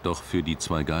 Doch für die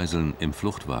 2 Geiseln im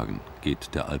Fluchtwagen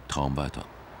geht der Albtraum weiter.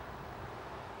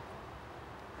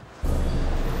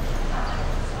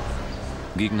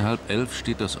 Gegen 10:30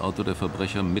 steht das Auto der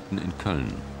Verbrecher mitten in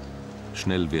Köln.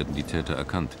 Schnell werden die Täter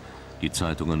erkannt. Die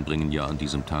Zeitungen bringen ja an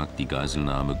diesem Tag die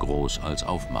Geiselnahme groß als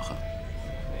Aufmacher.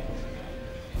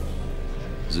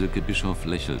 Silke Bischof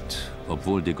lächelt,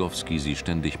 obwohl Degowski sie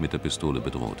ständig mit der Pistole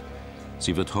bedroht.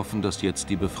 Sie wird hoffen, dass jetzt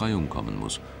die Befreiung kommen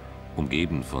muss.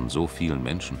 Umgeben von so vielen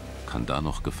Menschen, kann da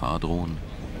noch Gefahr drohen?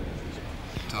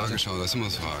 Tagesschau, lass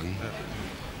uns fragen.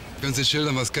 Können Sie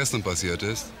schildern, was gestern passiert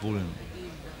ist? Wo denn?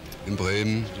 In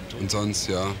Bremen und sonst,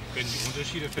 ja.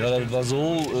 Ja, das war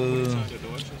so,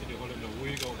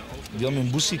 wir haben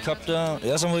den Bus gehabt da.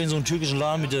 Erst haben wir in so einem türkischen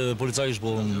Laden mit der Polizei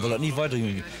gesprochen, weil das nicht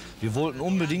weiterging. Wir wollten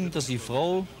unbedingt, dass die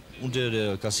Frau und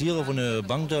der Kassierer von der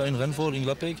Bank da in Renfort, in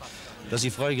Gladbeck, dass sie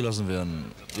freigelassen werden.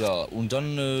 Ja, und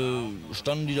dann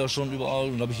standen die da schon überall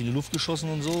und habe ich in die Luft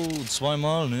geschossen und so,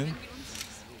 2-mal, ne?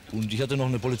 Und ich hatte noch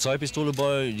eine Polizeipistole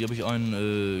bei, die habe ich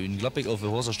einen in Gladbeck auf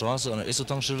der Horster Straße an der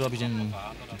Esso-Tankstelle habe ich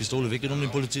die Pistole weggenommen, den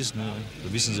Polizisten. Ne?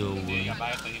 Da wissen sie ja.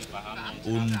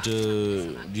 Und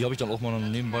die habe ich dann auch mal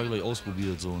nebenbei gleich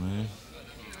ausprobiert. So, ne?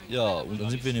 Ja, und dann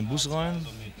sind wir in den Bus rein.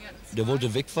 Der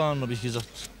wollte wegfahren, habe ich gesagt,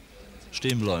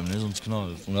 stehen bleiben, ne? Sonst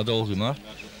knallt. Und hat er auch gemacht.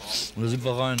 Und da sind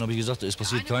wir rein, habe ich gesagt, es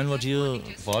passiert kein was hier,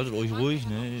 verhaltet euch ruhig.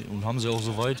 Ne? Und haben sie auch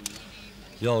soweit.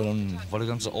 Ja, und dann war der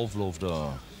ganze Auflauf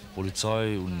da.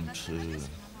 Polizei und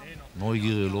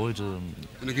neugierige Leute. Und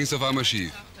dann ging es auf einmal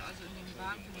schief?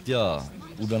 Ja,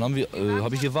 und dann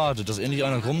habe ich gewartet, dass endlich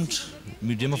einer kommt,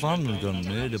 mit dem wir verhandeln können.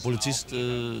 Ne? Der Polizist,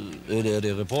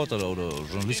 der Reporter oder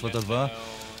Journalist, was das war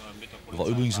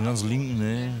übrigens ein ganz Linken,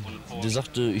 ne? Der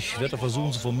sagte, ich werde da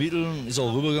versuchen zu vermitteln, ist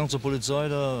auch rübergegangen zur Polizei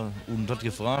da und hat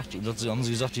gefragt. Und haben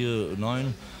sie gesagt, hier,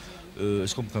 nein,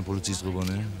 es kommt kein Polizist rüber.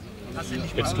 Ne?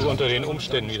 Hättest du unter den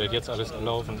Umständen, wie das jetzt alles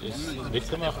gelaufen ist,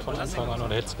 mitgemacht von Anfang an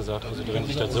oder hättest du gesagt, also wenn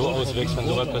sich das so auswächst, wenn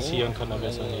sowas passieren kann, dann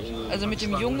besser nicht? Also mit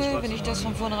dem Junge, wenn ich das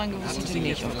von vornherein gewusst hätte,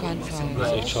 nicht, auf keinen Fall. Das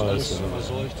ist echt scheiße.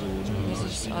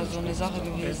 Das ist also eine Sache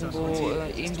gewesen, wo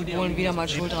eben die Bullen wieder mal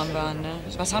schuld dran waren. Ne?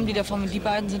 Was haben die davon, die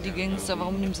beiden sind die Gangster,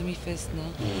 warum nehmen sie mich fest? Ne?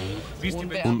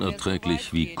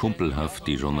 Unerträglich, wie kumpelhaft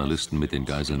die Journalisten mit den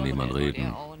Geiselnehmern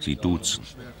reden. Sie duzen.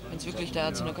 Wenn es wirklich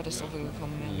da zu einer Katastrophe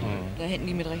gekommen wäre, da hätten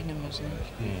die mit rechnen müssen.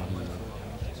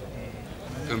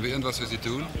 Können wir irgendwas für Sie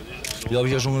tun? Ja, habe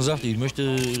ich ja schon gesagt. Ich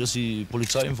möchte, dass die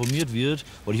Polizei informiert wird,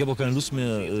 weil ich habe auch keine Lust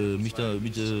mehr, mich da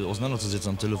mit auseinanderzusetzen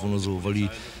am Telefon oder so, weil die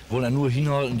wollen ja nur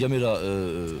hinhalten. Die haben mir da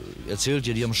erzählt,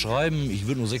 ja, die haben Schreiben, ich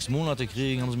würde nur 6 Monate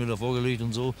kriegen, haben sie mir da vorgelegt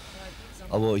und so.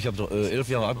 Aber ich habe 11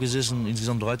 Jahre abgesessen,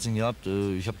 insgesamt 13 gehabt.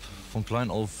 Ich habe von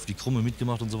klein auf die Krumme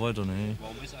mitgemacht und so weiter. Ne?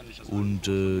 Und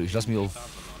ich lasse mich auf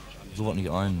sowas nicht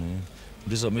ein. Ne?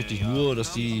 Und deshalb möchte ich nur,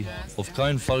 dass die auf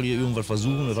keinen Fall hier irgendwas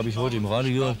versuchen. Das habe ich heute im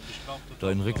Radio gehört.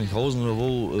 Da in Recklinghausen oder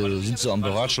wo sind sie am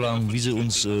Beratschlagen, wie sie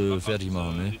uns fertig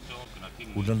machen. Ne?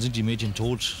 Und dann sind die Mädchen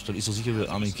tot. Das ist so sicher wie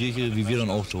Arme in Kirche, wie wir dann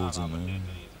auch tot sind. Ne?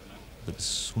 Das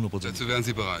ist 100%. Dazu wären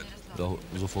Sie bereit? Ja,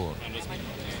 sofort.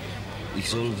 Ich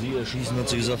soll sie erschießen, hat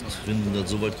sie gesagt, wenn das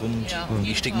so weit kommt. Ja.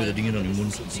 Ich stecke mir die Dinge dann im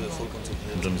Mund.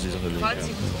 Und dann ist die Sache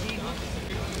erledigt.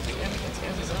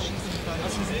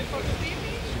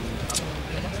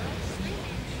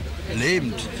 Ja.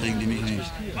 Lebend kriegen die mich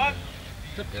nicht.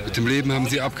 Mit dem Leben haben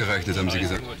Sie abgerechnet, haben Sie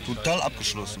gesagt? Total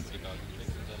abgeschlossen.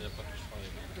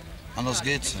 Anders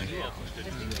geht's nicht.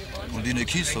 Und in der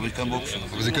Kiste habe ich keinen Bock für.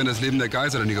 Aber Sie können das Leben der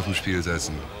Geiseln nicht auf dem Spiel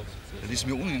setzen. Das ist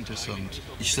mir uninteressant.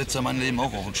 Ich setze mein Leben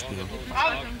auch auf das Spiel.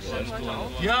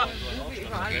 Ja.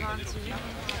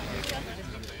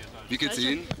 Wie geht's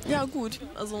Ihnen? Ja, gut.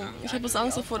 Also ich habe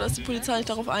Angst davor, dass die Polizei nicht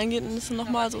darauf eingeht und es dann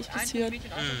nochmal so passiert,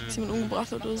 dass jemand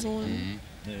umgebracht wird oder so.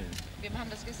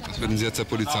 Was würden Sie jetzt der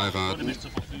Polizei raten?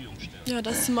 Ja,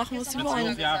 das zu machen, was sie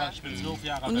wollen.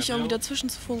 Und nicht irgendwie dazwischen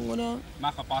zu funken, oder?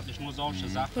 Weil da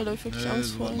habe ich wirklich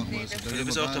Angst vor. Du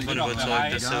bist auch davon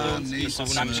überzeugt, dass du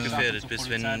unheimlich gefährdet bist,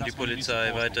 wenn die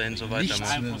Polizei weiterhin so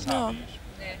weitermacht. Ja.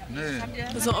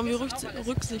 Das ist auch irgendwie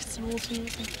rücksichtslos.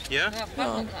 Ja?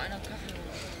 Ja.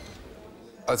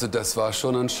 Also das war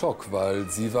schon ein Schock, weil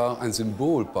sie war ein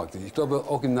Symbol praktisch. Ich glaube,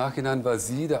 auch im Nachhinein war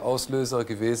sie der Auslöser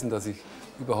gewesen, dass ich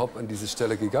überhaupt an diese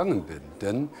Stelle gegangen bin.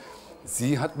 Denn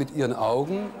sie hat mit ihren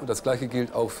Augen, und das Gleiche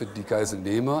gilt auch für die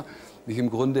Geiselnehmer, mich im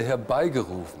Grunde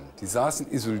herbeigerufen. Die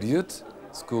saßen isoliert,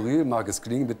 skurril mag es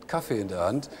klingen, mit Kaffee in der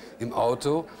Hand im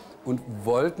Auto und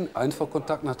wollten einfach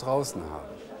Kontakt nach draußen haben.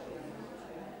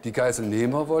 Die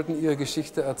Geiselnehmer wollten ihre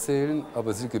Geschichte erzählen,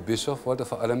 aber Silke Bischof wollte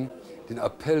vor allem den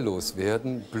Appell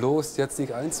loswerden, bloß jetzt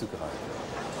nicht einzugreifen.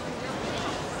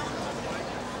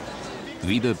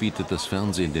 Wieder bietet das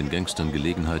Fernsehen den Gangstern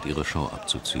Gelegenheit, ihre Show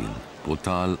abzuziehen.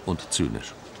 Brutal und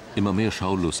zynisch. Immer mehr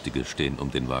Schaulustige stehen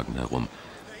um den Wagen herum.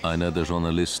 Einer der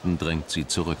Journalisten drängt sie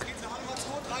zurück.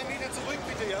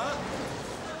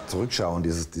 Zurückschauen,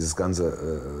 dieses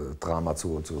ganze Drama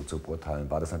zu beurteilen,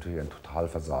 war das natürlich ein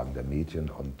Totalversagen der Medien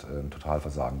und ein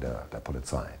Totalversagen der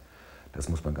Polizei. Das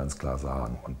muss man ganz klar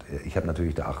sagen. Und ich habe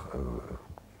natürlich da auch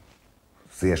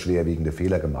sehr schwerwiegende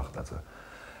Fehler gemacht. Also,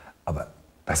 aber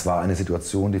das war eine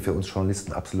Situation, die für uns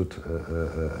Journalisten absolut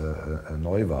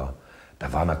neu war.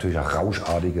 Da waren natürlich auch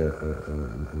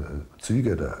rauschartige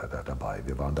Züge dabei.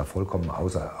 Wir waren da vollkommen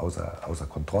außer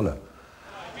Kontrolle.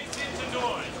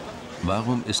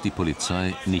 Warum ist die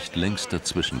Polizei nicht längst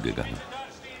dazwischen gegangen?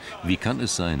 Wie kann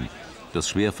es sein, dass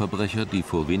Schwerverbrecher, die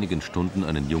vor wenigen Stunden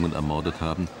einen Jungen ermordet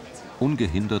haben,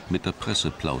 ungehindert mit der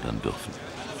Presse plaudern dürfen?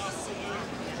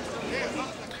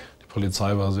 Die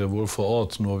Polizei war sehr wohl vor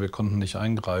Ort, nur wir konnten nicht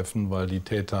eingreifen, weil die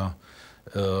Täter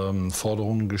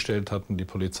Forderungen gestellt hatten, die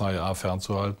Polizei A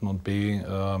fernzuhalten und B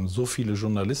so viele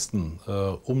Journalisten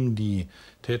um die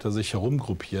Täter sich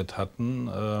herumgruppiert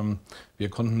hatten. Wir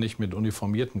konnten nicht mit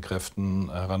uniformierten Kräften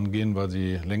herangehen, weil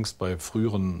sie längst bei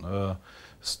früheren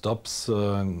Stops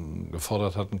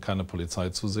gefordert hatten, keine Polizei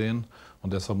zu sehen.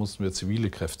 Und deshalb mussten wir zivile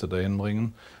Kräfte dahin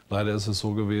bringen. Leider ist es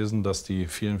so gewesen, dass die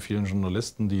vielen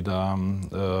Journalisten, die da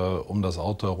um das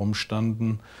Auto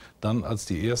herumstanden, dann, als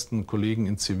die ersten Kollegen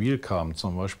in Zivil kamen,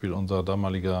 zum Beispiel unser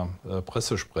damaliger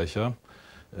Pressesprecher,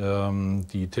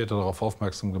 die Täter darauf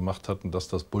aufmerksam gemacht hatten, dass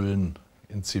das Bullen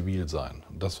in Zivil seien.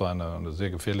 Das war eine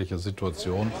sehr gefährliche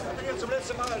Situation.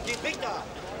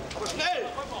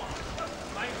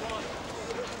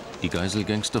 Die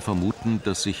Geiselgangster vermuten,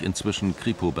 dass sich inzwischen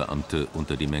Kripo-Beamte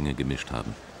unter die Menge gemischt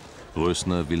haben.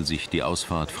 Rösner will sich die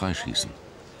Ausfahrt freischießen.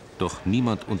 Doch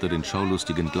niemand unter den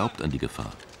Schaulustigen glaubt an die Gefahr.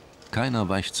 Keiner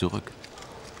weicht zurück.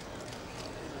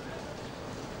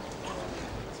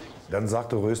 Dann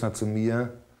sagte Rösner zu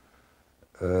mir,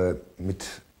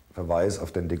 mit Verweis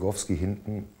auf den Degowski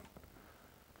hinten,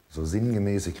 so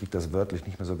sinngemäß, ich kriege das wörtlich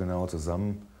nicht mehr so genau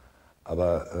zusammen,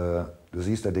 aber du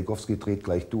siehst, der Degowski dreht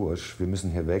gleich durch, wir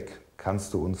müssen hier weg,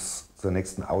 kannst du uns zur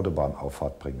nächsten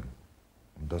Autobahnauffahrt bringen?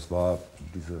 Und das war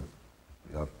diese,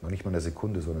 ja, noch nicht mal eine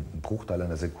Sekunde, sondern ein Bruchteil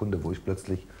einer Sekunde, wo ich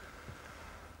plötzlich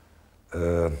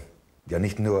ja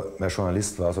nicht nur mehr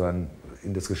Journalist war, sondern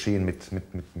in das Geschehen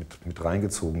mit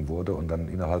reingezogen wurde und dann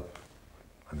innerhalb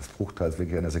eines Bruchteils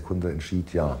wirklich einer Sekunde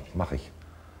entschied, ja, mache ich.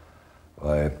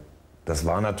 Weil das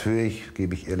war natürlich,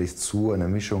 gebe ich ehrlich zu, eine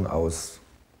Mischung aus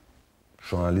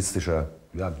journalistischer,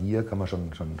 ja, Gier, kann man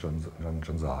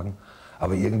schon sagen.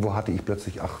 Aber irgendwo hatte ich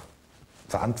plötzlich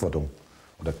Verantwortung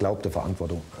oder glaubte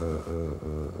Verantwortung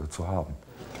zu haben.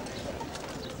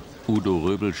 Udo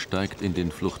Röbel steigt in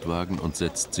den Fluchtwagen und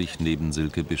setzt sich neben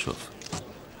Silke Bischof.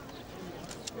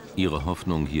 Ihre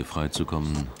Hoffnung, hier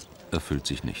freizukommen, erfüllt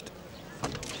sich nicht.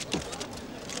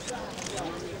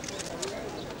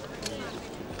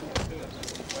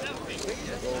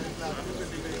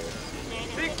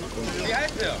 Wie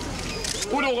heißt er?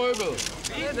 Udo Röbel.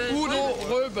 Udo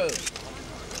Röbel.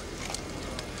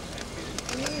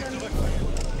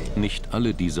 Nicht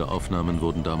alle diese Aufnahmen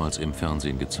wurden damals im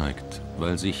Fernsehen gezeigt,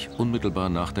 weil sich unmittelbar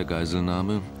nach der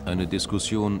Geiselnahme eine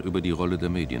Diskussion über die Rolle der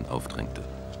Medien aufdrängte.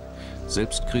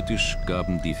 Selbstkritisch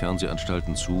gaben die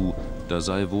Fernsehanstalten zu, da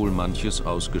sei wohl manches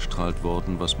ausgestrahlt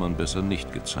worden, was man besser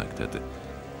nicht gezeigt hätte.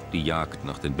 Die Jagd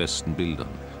nach den besten Bildern,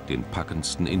 den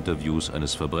packendsten Interviews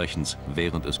eines Verbrechens,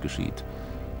 während es geschieht.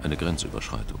 Eine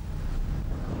Grenzüberschreitung.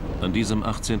 An diesem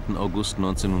 18. August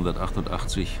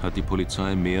 1988 hat die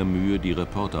Polizei mehr Mühe, die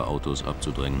Reporterautos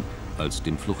abzudrängen, als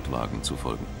dem Fluchtwagen zu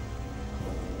folgen.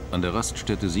 An der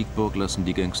Raststätte Siegburg lassen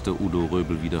die Gangster Udo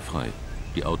Röbel wieder frei.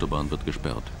 Die Autobahn wird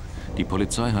gesperrt. Die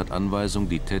Polizei hat Anweisung,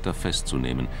 die Täter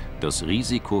festzunehmen. Das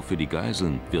Risiko für die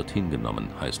Geiseln wird hingenommen,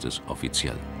 heißt es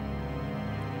offiziell.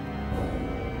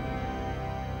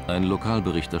 Ein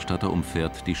Lokalberichterstatter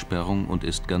umfährt die Sperrung und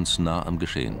ist ganz nah am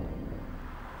Geschehen.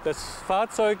 Das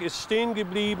Fahrzeug ist stehen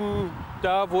geblieben,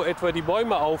 da wo etwa die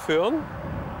Bäume aufhören,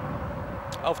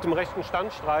 auf dem rechten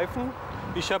Standstreifen.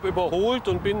 Ich habe überholt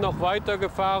und bin noch weiter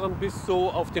gefahren bis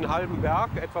so auf den halben Berg,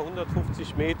 etwa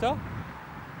 150 Meter.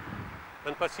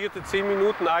 Dann passierte 10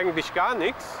 Minuten eigentlich gar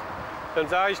nichts. Dann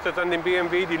sah ich, dass an dem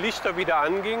BMW die Lichter wieder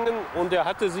angingen und er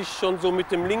hatte sich schon so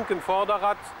mit dem linken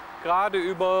Vorderrad gerade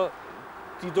über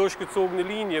die durchgezogene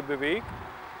Linie bewegt,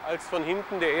 als von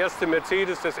hinten der erste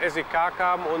Mercedes des SEK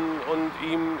kam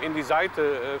und ihm in die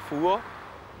Seite fuhr.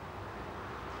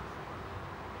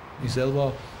 Ich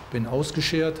selber bin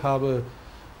ausgeschert, habe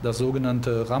das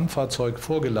sogenannte Rammfahrzeug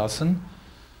vorgelassen.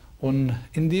 Und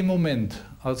in dem Moment,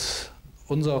 als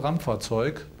unser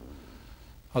Rammfahrzeug,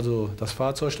 also das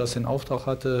Fahrzeug, das den Auftrag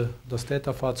hatte, das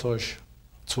Täterfahrzeug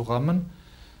zu rammen,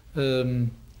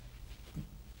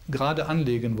 gerade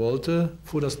anlegen wollte,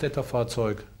 fuhr das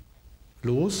Täterfahrzeug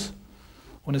los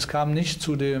und es kam nicht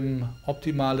zu dem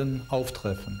optimalen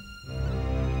Auftreffen.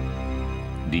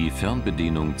 Die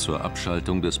Fernbedienung zur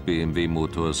Abschaltung des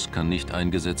BMW-Motors kann nicht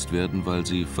eingesetzt werden, weil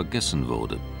sie vergessen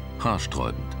wurde.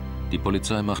 Haarsträubend. Die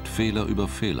Polizei macht Fehler über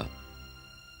Fehler.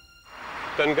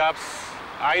 Dann gab es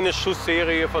eine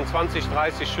Schussserie von 20,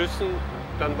 30 Schüssen.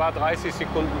 Dann war 30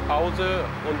 Sekunden Pause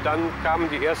und dann kamen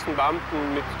die ersten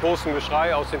Beamten mit großem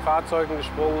Geschrei aus den Fahrzeugen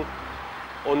gesprungen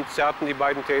und zerrten die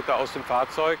beiden Täter aus dem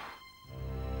Fahrzeug.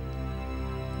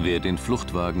 Wer den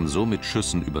Fluchtwagen so mit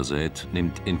Schüssen übersät,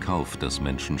 nimmt in Kauf, dass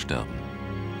Menschen sterben.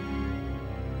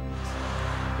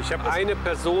 Ich habe eine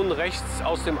Person rechts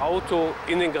aus dem Auto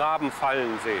in den Graben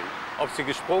fallen sehen. Ob sie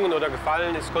gesprungen oder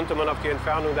gefallen ist, konnte man auf die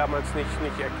Entfernung damals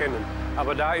nicht erkennen.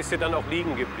 Aber da ist sie dann auch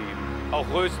liegen geblieben. Auch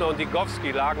Rösner und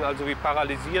Degowski lagen also wie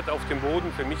paralysiert auf dem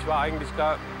Boden. Für mich war eigentlich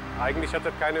klar, eigentlich hat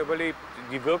das keiner überlebt.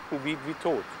 Die wirkten wie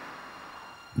tot.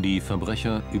 Die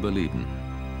Verbrecher überleben.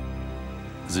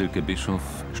 Silke Bischof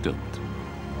stirbt.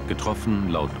 Getroffen,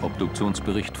 laut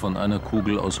Obduktionsbericht, von einer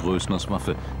Kugel aus Rösners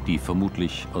Waffe, die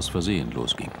vermutlich aus Versehen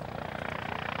losging.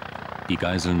 Die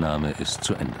Geiselnahme ist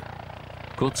zu Ende.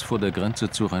 Kurz vor der Grenze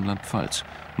zu Rheinland-Pfalz.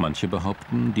 Manche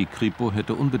behaupten, die Kripo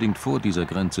hätte unbedingt vor dieser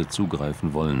Grenze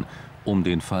zugreifen wollen, um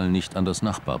den Fall nicht an das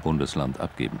Nachbarbundesland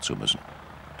abgeben zu müssen.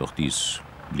 Doch dies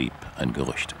blieb ein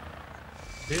Gerücht.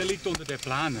 Wer liegt unter der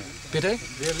Plane? Bitte?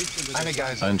 Wer liegt unter der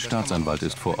Plane? Ein Staatsanwalt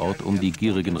ist vor Ort, um die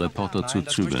gierigen Reporter zu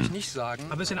zügeln.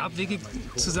 Aber es ist abwegig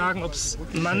zu sagen, ob es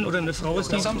ein Mann oder eine Frau ist,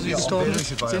 die gestorben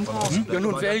sind. Ja,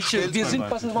 nun welche? Wir sind,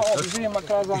 passen Sie mal auf, ich will ja mal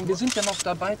klar sagen, wir sind ja noch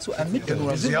dabei zu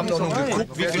ermitteln. Sie haben doch nur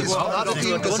geguckt, wie viel es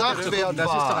Ihnen gesagt werden war. Das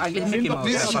ist doch eigentlich nicht genau.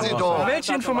 Wissen Sie doch.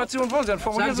 Welche Informationen wollen Sie denn?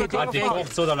 Formulieren Sie hat die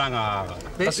kurz oder lange Haare?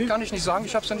 Das kann ich nicht sagen,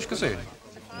 ich habe es ja nicht gesehen.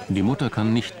 Die Mutter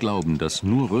kann nicht glauben, dass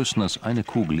nur Rösners eine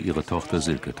Kugel ihre Tochter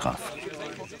Silke traf.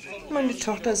 Meine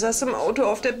Tochter saß im Auto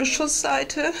auf der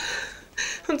Beschussseite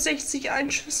und 60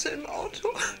 Einschüsse im Auto.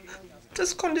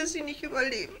 Das konnte sie nicht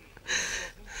überleben.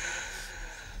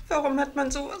 Warum hat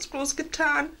man sowas bloß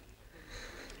getan?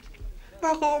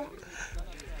 Warum?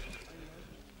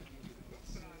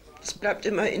 Es bleibt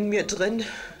immer in mir drin.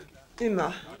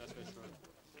 Immer.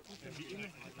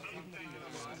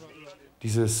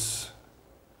 Dieses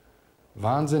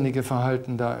wahnsinnige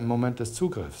Verhalten da im Moment des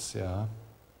Zugriffs, ja.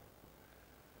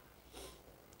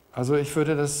 Also ich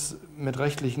würde das mit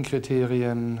rechtlichen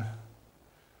Kriterien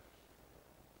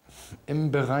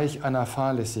im Bereich einer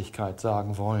Fahrlässigkeit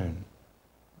sagen wollen.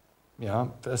 Ja,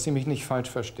 dass Sie mich nicht falsch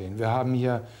verstehen. Wir haben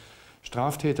hier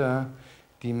Straftäter,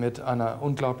 die mit einer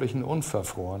unglaublichen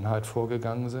Unverfrorenheit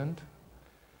vorgegangen sind.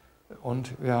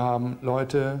 Und wir haben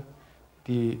Leute,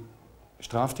 die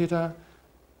Straftäter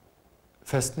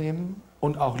festnehmen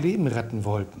und auch Leben retten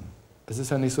wollten. Es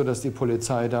ist ja nicht so, dass die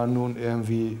Polizei da nun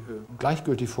irgendwie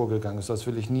gleichgültig vorgegangen ist. Das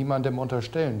will ich niemandem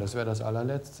unterstellen. Das wäre das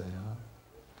Allerletzte. Ja.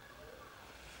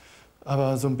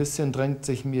 Aber so ein bisschen drängt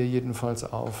sich mir jedenfalls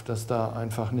auf, dass da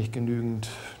einfach nicht genügend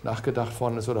nachgedacht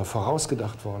worden ist oder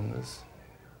vorausgedacht worden ist.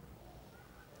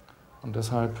 Und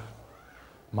deshalb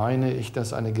meine ich,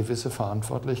 dass eine gewisse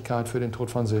Verantwortlichkeit für den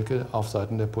Tod von Silke auf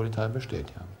Seiten der Polizei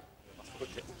besteht. Ja.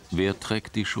 Wer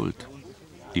trägt die Schuld?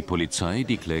 Die Polizei,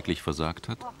 die kläglich versagt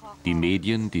hat? Die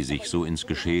Medien, die sich so ins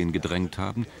Geschehen gedrängt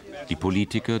haben? Die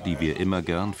Politiker, die wir immer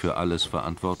gern für alles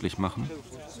verantwortlich machen?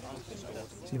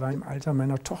 Sie war im Alter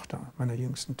meiner Tochter, meiner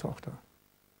jüngsten Tochter.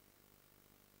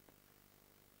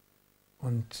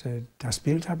 Und das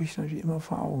Bild habe ich natürlich immer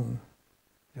vor Augen,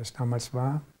 wie das damals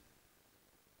war.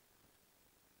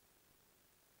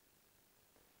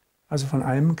 Also von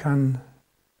einem kann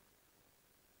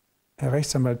Herr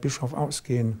Rechtsanwalt Bischof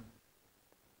ausgehen.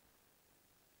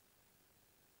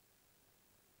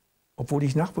 Obwohl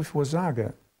ich nach wie vor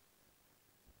sage,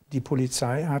 die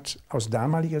Polizei hat aus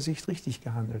damaliger Sicht richtig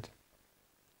gehandelt.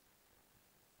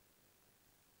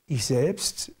 Ich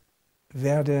selbst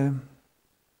werde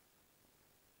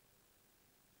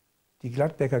die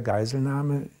Gladbecker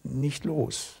Geiselnahme nicht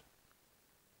los.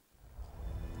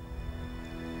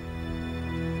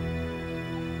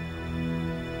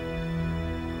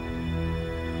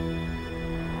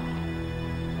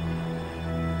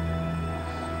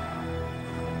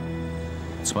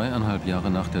 Zweieinhalb Jahre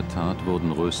nach der Tat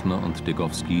wurden Rösner und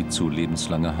Degowski zu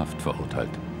lebenslanger Haft verurteilt.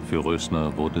 Für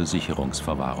Rösner wurde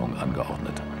Sicherungsverwahrung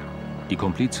angeordnet. Die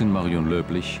Komplizin Marion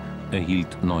Löblich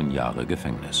erhielt 9 Jahre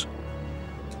Gefängnis.